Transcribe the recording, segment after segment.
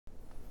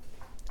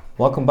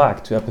Welcome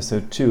back to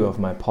episode 2 of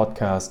my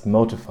podcast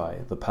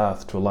Motify, The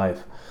Path to Life,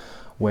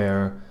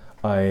 where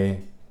I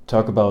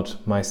talk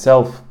about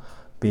myself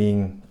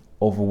being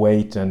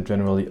overweight and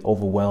generally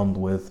overwhelmed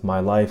with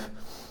my life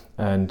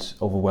and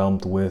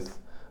overwhelmed with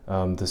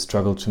the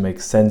struggle to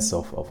make sense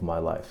of my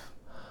life.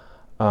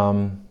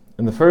 In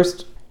the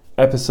first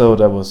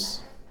episode I was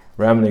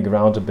rambling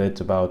around a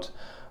bit about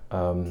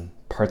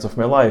parts of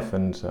my life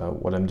and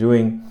what I'm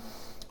doing.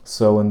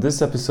 So in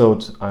this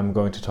episode, I'm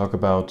going to talk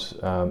about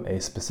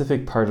a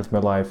specific part of my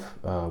life,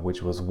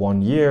 which was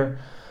 1 year,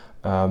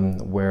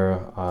 where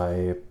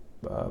I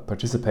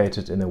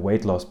participated in a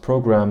weight loss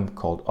program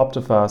called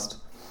optifast,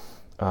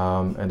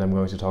 and I'm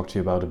going to talk to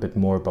you about a bit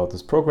more about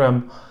this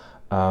program.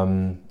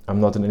 I'm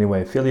not in any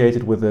way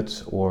affiliated with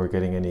it or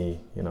getting any,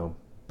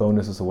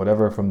 bonuses or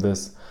whatever from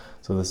this.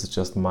 So this is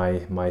just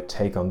my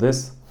take on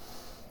this.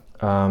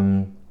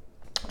 To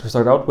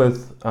start out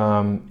with,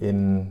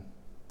 in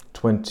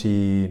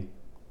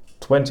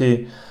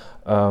 2020,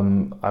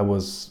 I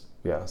was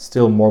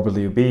still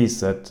morbidly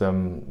obese at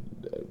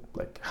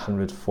like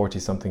 140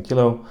 something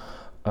kilo.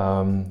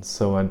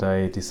 And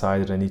I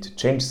decided I need to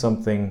change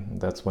something.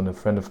 That's when a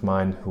friend of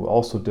mine who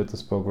also did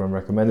this program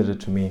recommended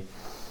it to me,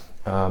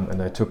 and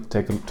I took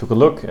a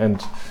look,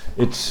 and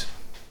it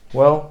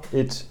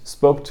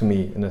spoke to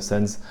me in a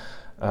sense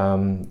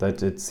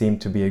that it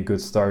seemed to be a good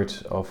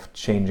start of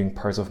changing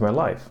parts of my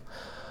life.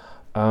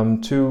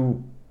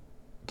 To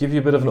give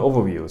you a bit of an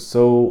overview.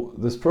 So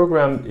this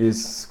program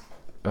is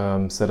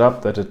set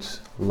up that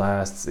it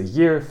lasts a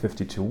year,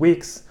 52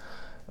 weeks.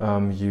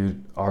 You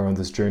are on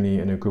this journey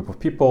in a group of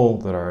people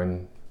that are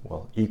in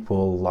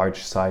equal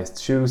large-sized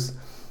shoes,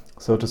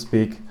 so to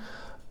speak.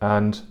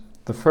 And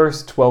the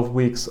first 12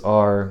 weeks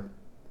are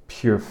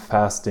pure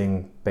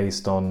fasting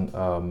based on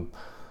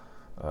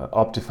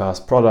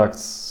optifast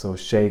products, so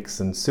shakes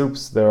and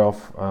soups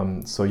thereof.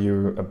 So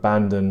you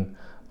abandon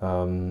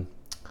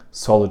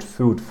solid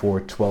food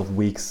for 12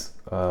 weeks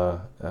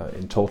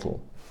in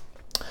total.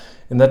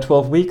 In that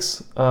 12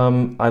 weeks,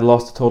 I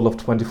lost a total of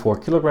 24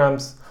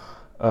 kilograms.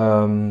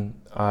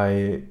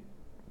 I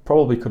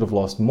probably could have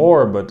lost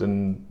more, but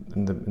in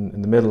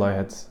the middle I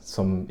had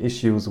some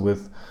issues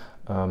with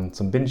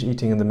some binge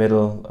eating in the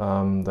middle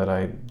that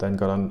I then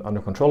got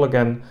under control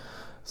again.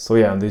 So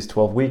in these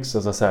 12 weeks,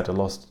 as I said, I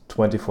lost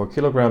 24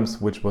 kilograms,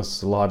 which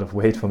was a lot of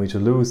weight for me to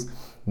lose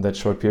in that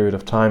short period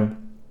of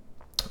time.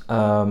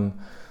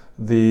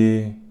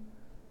 The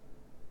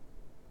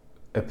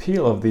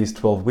appeal of these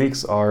 12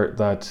 weeks are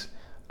that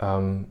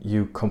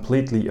you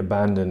completely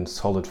abandon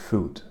solid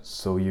food.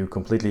 So you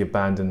completely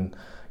abandon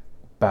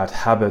bad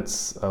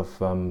habits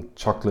of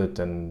chocolate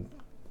and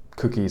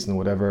cookies and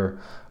whatever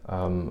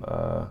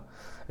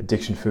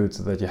addiction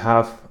foods that you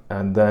have.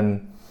 And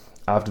then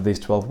after these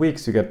 12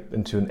 weeks, you get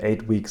into an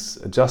 8 weeks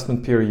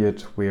adjustment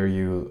period where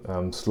you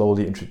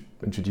slowly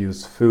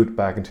introduce food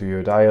back into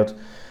your diet.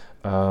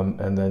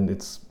 And then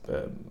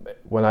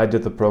when I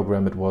did the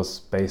program, it was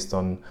based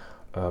on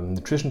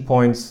nutrition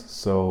points.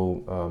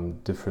 So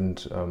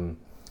different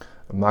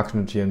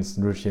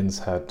macronutrients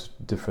had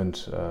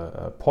different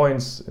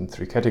points in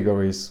 3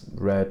 categories: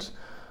 red,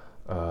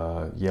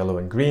 yellow,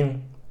 and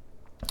green.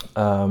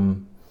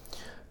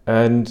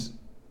 And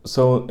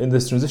so in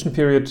this transition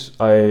period,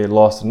 I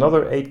lost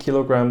another 8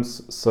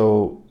 kilograms.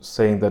 So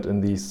saying that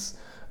in these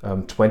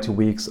 20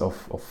 weeks of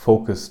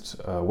focused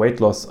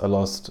weight loss, I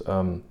lost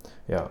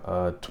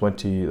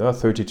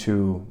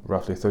 32,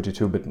 roughly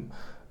 32,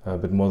 a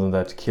bit more than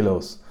that,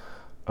 kilos,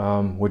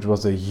 which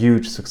was a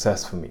huge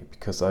success for me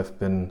because I've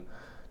been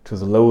to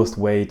the lowest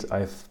weight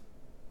I've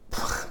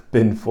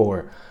been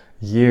for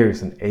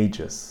years and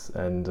ages.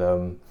 And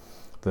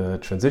the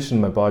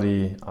transition my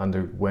body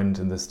underwent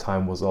in this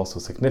time was also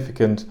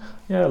significant.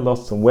 I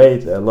lost some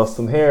weight, I lost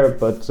some hair,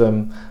 but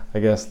I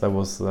guess that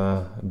was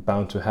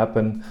bound to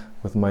happen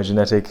with my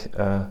genetic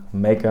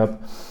makeup.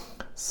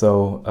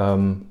 So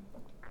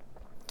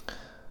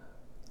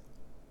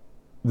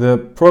the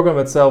program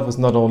itself is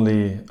not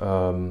only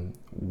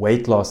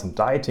weight loss and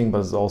dieting,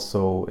 but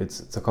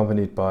it's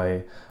accompanied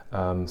by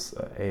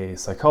a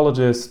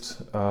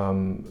psychologist,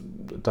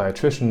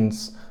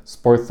 dietitians,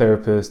 sport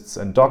therapists,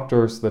 and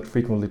doctors that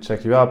frequently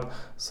check you up.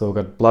 So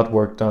got blood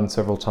work done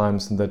several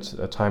times in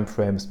that time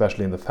frame,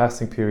 especially in the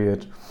fasting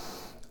period.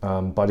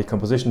 Body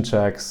composition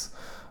checks,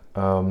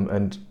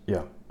 overall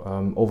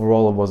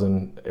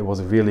it was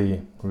a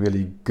really,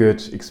 really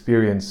good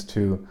experience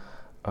to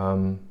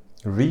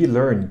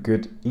relearn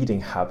good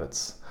eating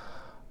habits.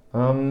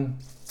 Now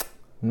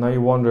you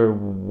wonder,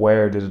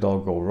 where did it all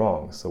go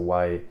wrong? So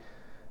why?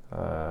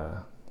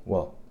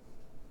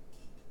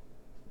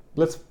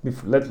 Let me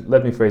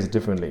phrase it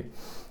differently.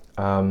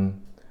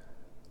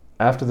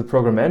 After the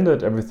program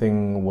ended,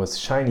 everything was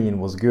shiny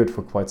and was good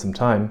for quite some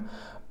time,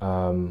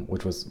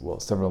 which was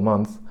several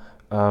months.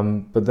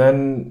 But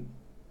then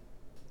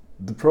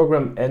the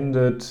program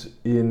ended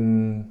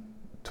in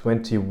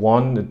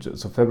 21,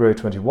 so February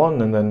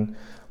 21, and then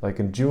like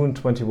in June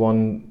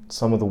 21,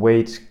 some of the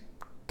weight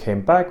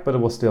came back, but it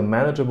was still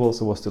manageable,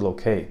 so it was still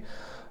okay.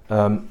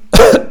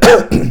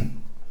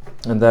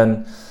 And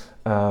then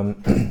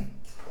Um,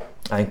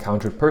 I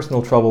encountered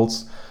personal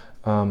troubles,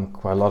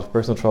 quite a lot of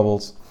personal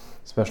troubles,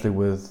 especially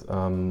with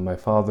my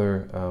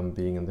father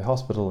being in the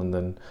hospital and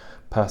then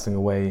passing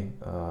away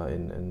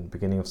in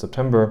beginning of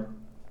September.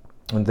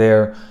 And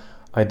there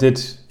I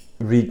did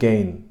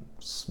regain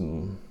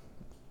some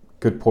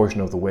good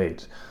portion of the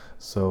weight.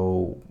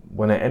 So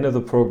when I ended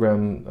the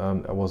program,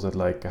 I was at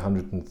like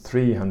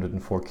 103,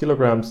 104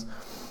 kilograms.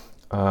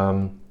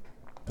 And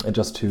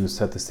just to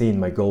set the scene,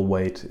 my goal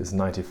weight is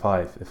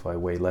 95. If I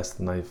weigh less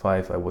than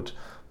 95, I would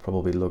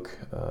probably look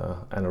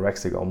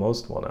anorexic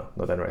almost. Well, no,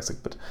 not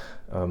anorexic, but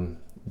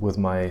with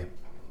my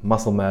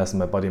muscle mass and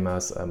my body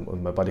mass,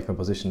 with my body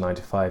composition,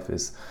 95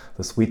 is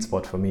the sweet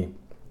spot for me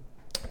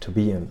to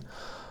be in.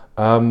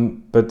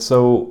 But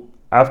so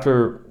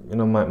after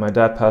my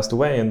dad passed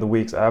away, in the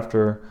weeks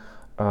after,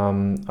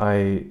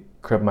 I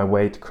crept my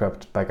weight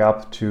crept back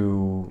up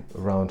to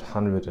around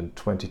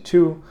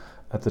 122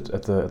 at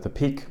the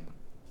peak,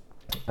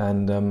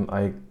 and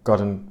I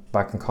got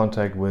back in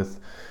contact with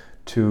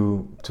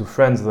two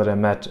friends that I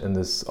met in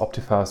this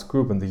optifast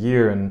group in the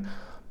year, and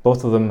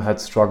both of them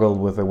had struggled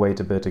with their weight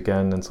a bit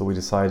again, and so we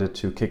decided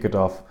to kick it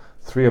off.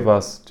 3 of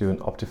us do an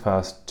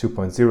optifast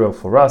 2.0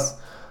 for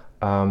us.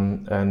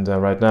 And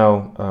right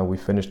now we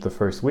finished the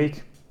first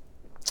week,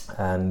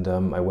 and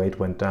my weight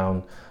went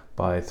down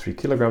by 3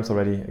 kilograms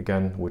already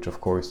again, which of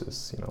course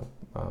is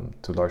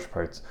to large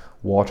parts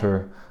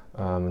water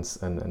and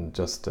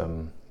just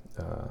from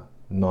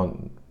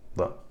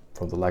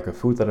the lack of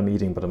food that I'm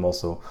eating, but I'm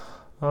also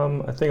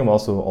I think I'm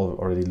also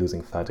already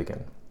losing fat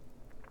again.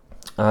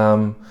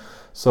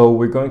 So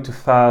we're going to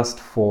fast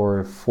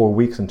for 4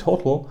 weeks in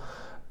total.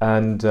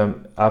 And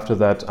after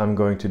that, I'm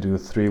going to do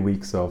 3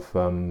 weeks of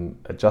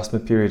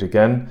adjustment period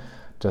again,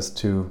 just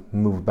to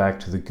move back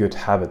to the good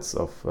habits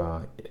of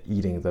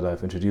eating that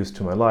I've introduced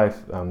to my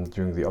life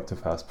during the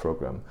optifast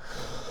program.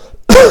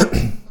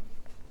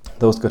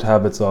 Those good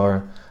habits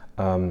are,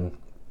 I'm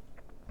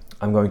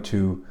going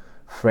to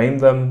frame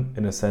them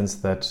in a sense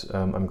that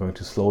I'm going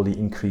to slowly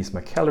increase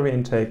my calorie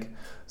intake.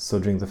 So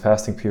during the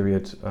fasting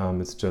period,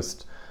 it's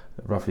just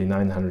roughly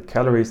 900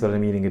 calories that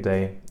I'm eating a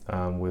day,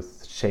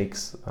 with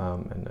shakes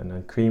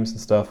and creams and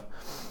stuff.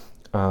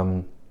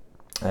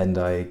 And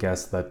I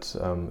guess that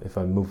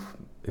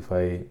if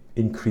I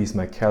increase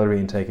my calorie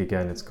intake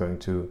again, it's going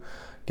to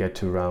get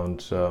to around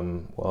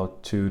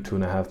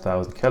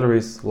 2,500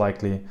 calories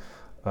likely.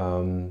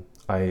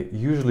 I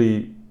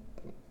usually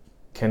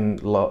can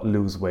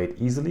lose weight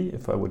easily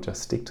if I would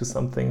just stick to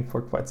something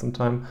for quite some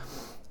time.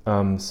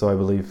 So I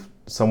believe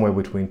somewhere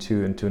between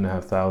 2,000 and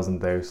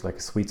 2,500 there's like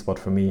a sweet spot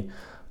for me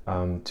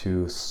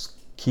to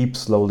keep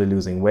slowly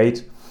losing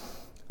weight,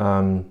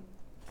 and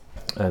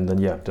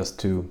then just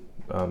to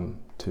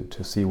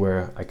see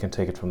where I can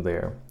take it from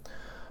there.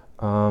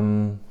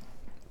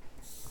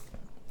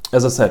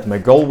 As I said, my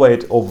goal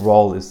weight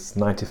overall is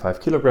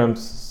 95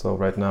 kilograms. So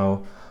right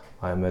now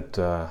I'm at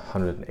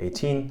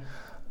 118.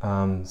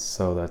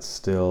 So that's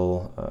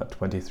still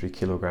 23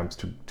 kilograms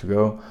to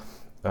go.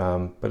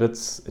 But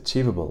it's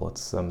achievable.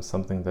 It's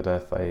something that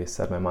if I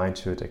set my mind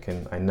to it,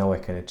 I know I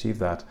can achieve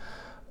that.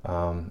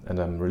 And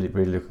I'm really,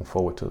 really looking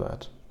forward to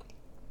that.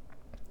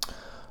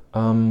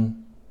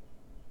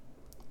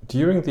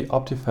 During the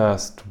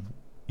optifast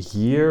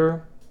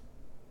year,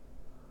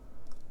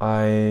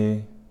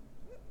 I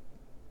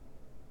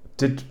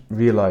did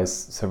realize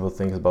several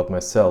things about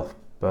myself,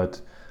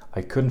 but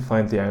I couldn't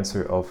find the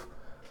answer of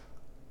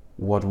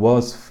what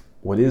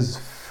is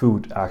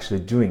food actually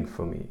doing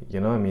for me.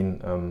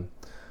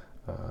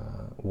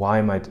 Why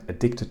am I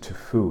addicted to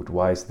food?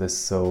 Why is this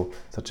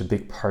such a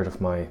big part of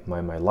my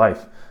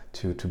life,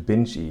 to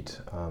binge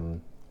eat,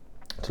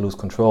 to lose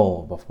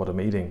control of what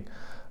I'm eating?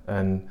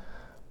 And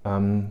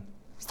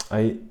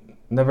I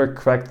never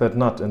cracked that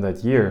nut in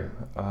that year,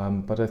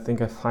 but I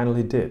think I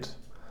finally did.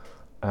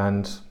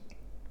 And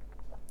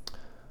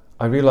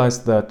I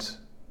realized that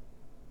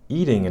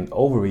eating and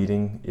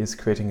overeating is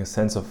creating a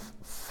sense of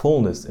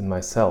fullness in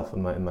myself,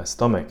 in my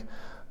stomach,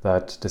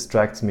 that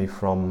distracts me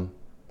from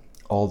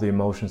all the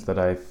emotions that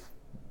I've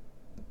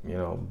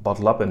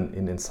bottled up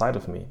inside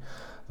of me,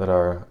 that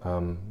are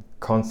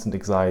constant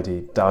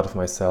anxiety, doubt of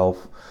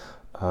myself,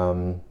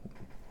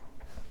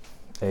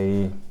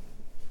 a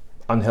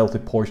unhealthy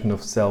portion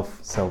of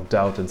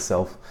self-doubt and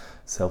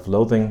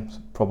self-loathing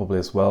probably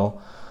as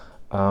well.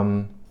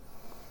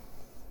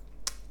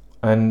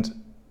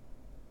 And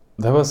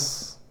that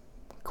was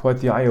quite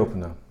the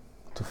eye-opener,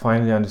 to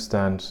finally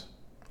understand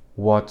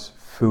what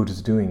food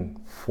is doing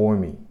for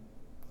me,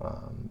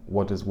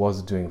 what it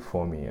was doing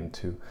for me, and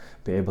to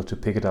be able to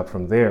pick it up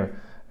from there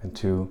and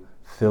to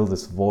fill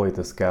this void,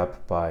 this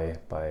gap by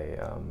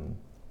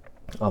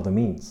other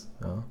means.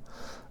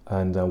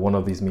 And one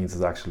of these means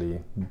is actually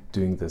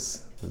doing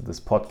this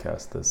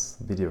podcast, this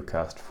video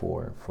cast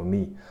for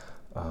me,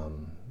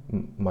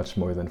 much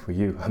more than for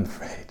you, I'm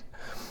afraid.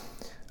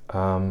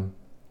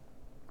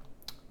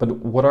 But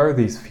what are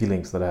these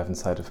feelings that I have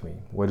inside of me?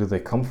 Where do they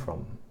come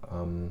from?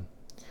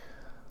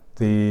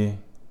 The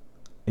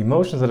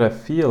emotions that I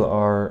feel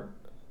are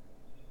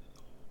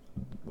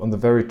on the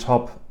very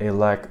top, a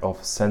lack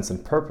of sense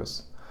and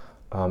purpose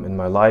in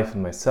my life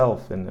and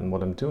myself and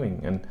what I'm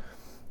doing. And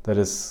that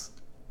is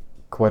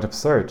quite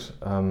absurd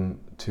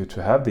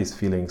to have these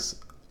feelings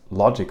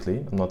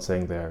logically. I'm not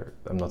saying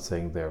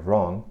they're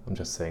wrong. I'm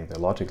just saying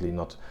they're logically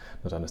not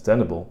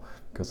understandable,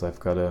 because I've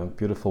got a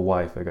beautiful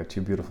wife. I got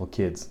 2 beautiful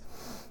kids.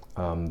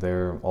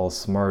 They're all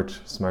smart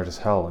as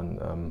hell,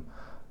 and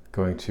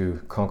going to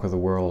conquer the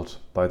world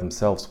by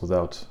themselves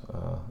without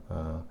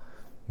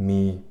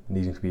me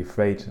needing to be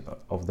afraid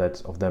of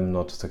them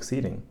not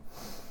succeeding.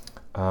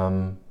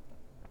 Then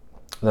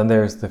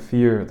there's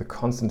the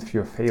constant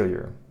fear of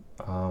failure.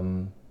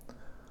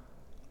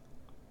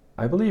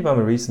 I believe I'm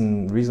a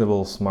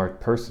reasonable,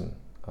 smart person,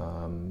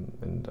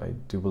 and I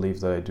do believe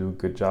that I do a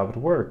good job at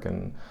work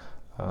and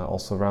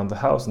also around the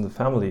house and the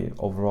family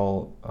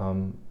overall.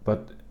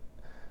 But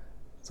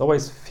it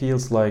always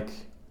feels like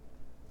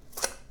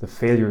the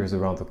failure is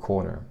around the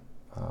corner.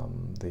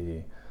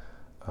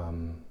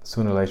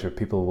 Sooner or later,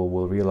 people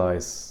will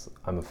realize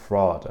I'm a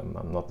fraud.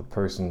 I'm not the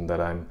person that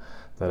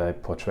I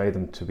portray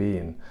them to be,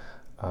 and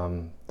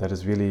that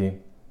is really,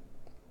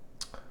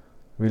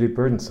 really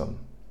burdensome.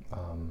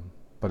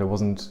 But it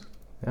wasn't.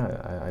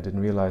 I didn't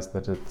realize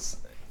that it's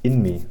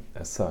in me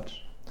as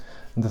such.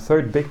 And the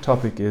third big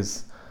topic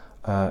is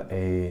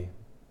a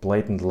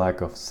blatant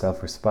lack of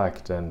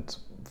self-respect and,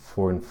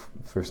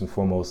 first and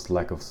foremost,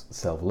 lack of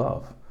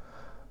self-love.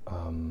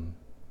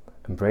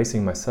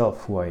 Embracing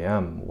myself, who I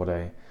am, what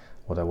I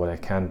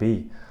can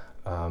be,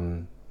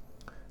 and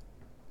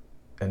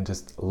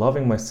just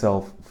loving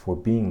myself for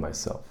being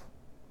myself.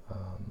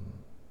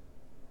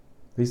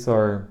 These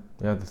are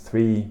the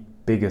 3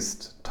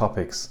 biggest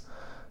topics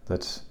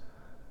that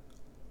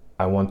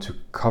I want to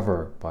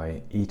cover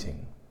by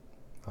eating.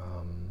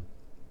 I'm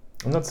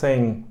not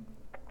saying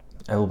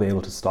I will be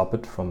able to stop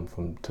it from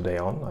today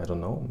on. I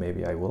don't know,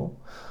 maybe I will.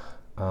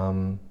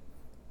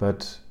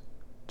 But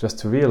just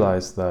to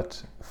realize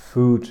that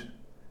food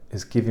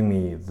is giving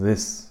me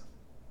this,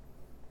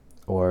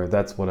 or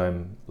that's what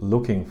I'm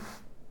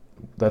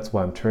that's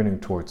why I'm turning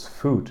towards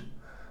food,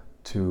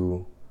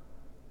 to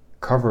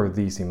cover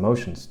these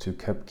emotions, to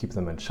keep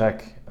them in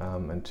check,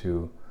 and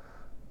to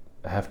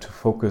have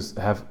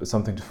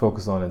something to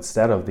focus on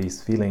instead of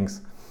these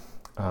feelings.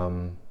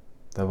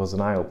 That was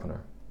an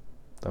eye-opener.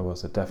 That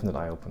was a definite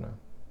eye-opener.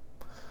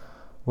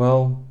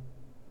 Well,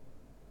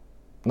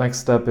 next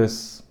step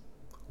is,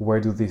 where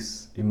do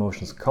these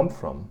emotions come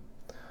from?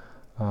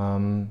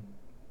 I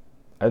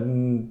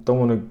don't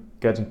want to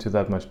get into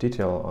that much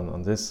detail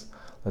on this.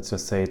 Let's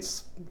just say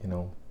it's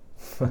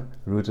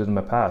rooted in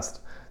my past.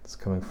 It's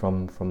coming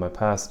from my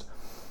past.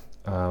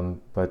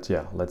 But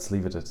yeah, let's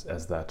leave it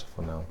as that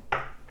for now.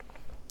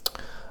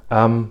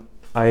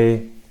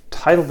 I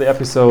titled the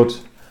episode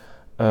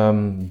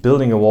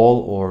 "Building a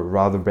Wall," or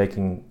rather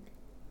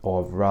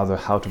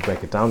how to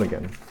break it down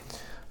again.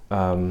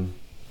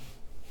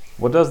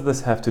 What does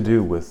this have to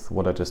do with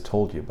what I just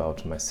told you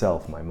about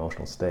myself, my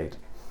emotional state?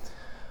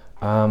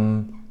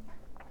 I'm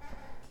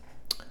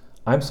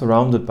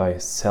surrounded by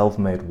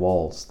self-made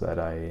walls that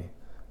I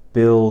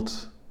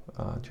built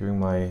during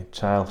my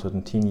childhood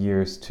and teen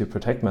years to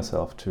protect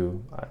myself,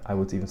 I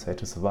would even say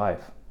to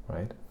survive,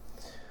 right?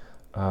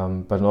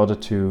 But in order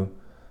to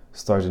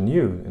start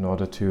anew, in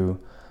order to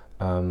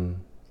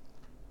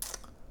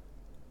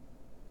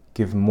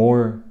give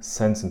more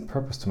sense and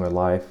purpose to my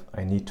life,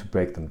 I need to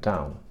break them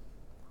down.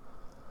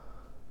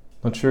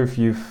 Not sure if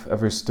you've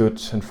ever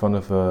stood in front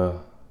of a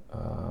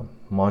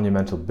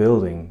monumental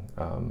building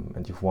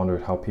and you've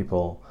wondered how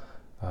people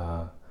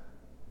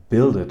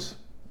build it.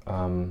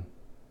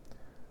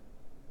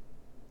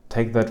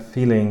 Take that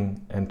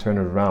feeling and turn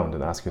it around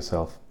and ask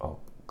yourself, oh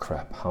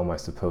crap, how am I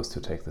supposed to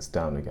take this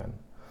down again?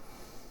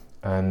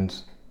 And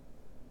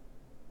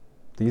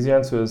the easy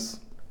answer is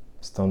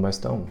stone by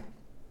stone,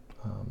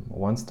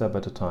 one step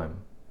at a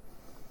time.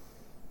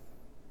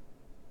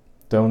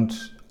 Don't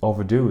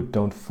overdo it.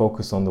 Don't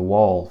focus on the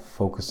wall.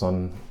 Focus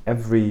on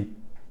every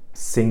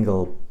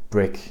single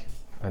brick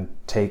and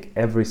take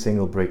every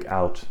single brick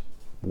out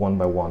one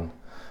by one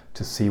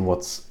to see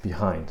what's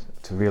behind,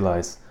 to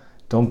realize,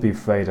 don't be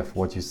afraid of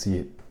what you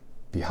see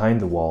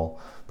behind the wall,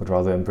 but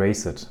rather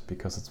embrace it,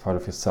 because it's part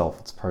of yourself.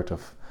 It's part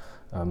of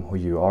who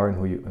you are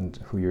and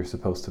who you're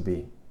supposed to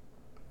be.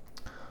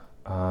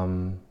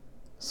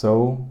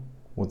 So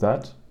with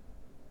that,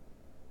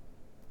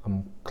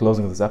 I'm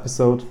closing this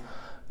episode,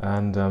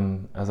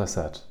 and as I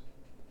said,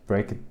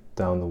 break it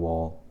down the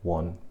wall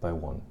one by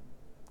one.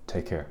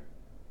 Take care.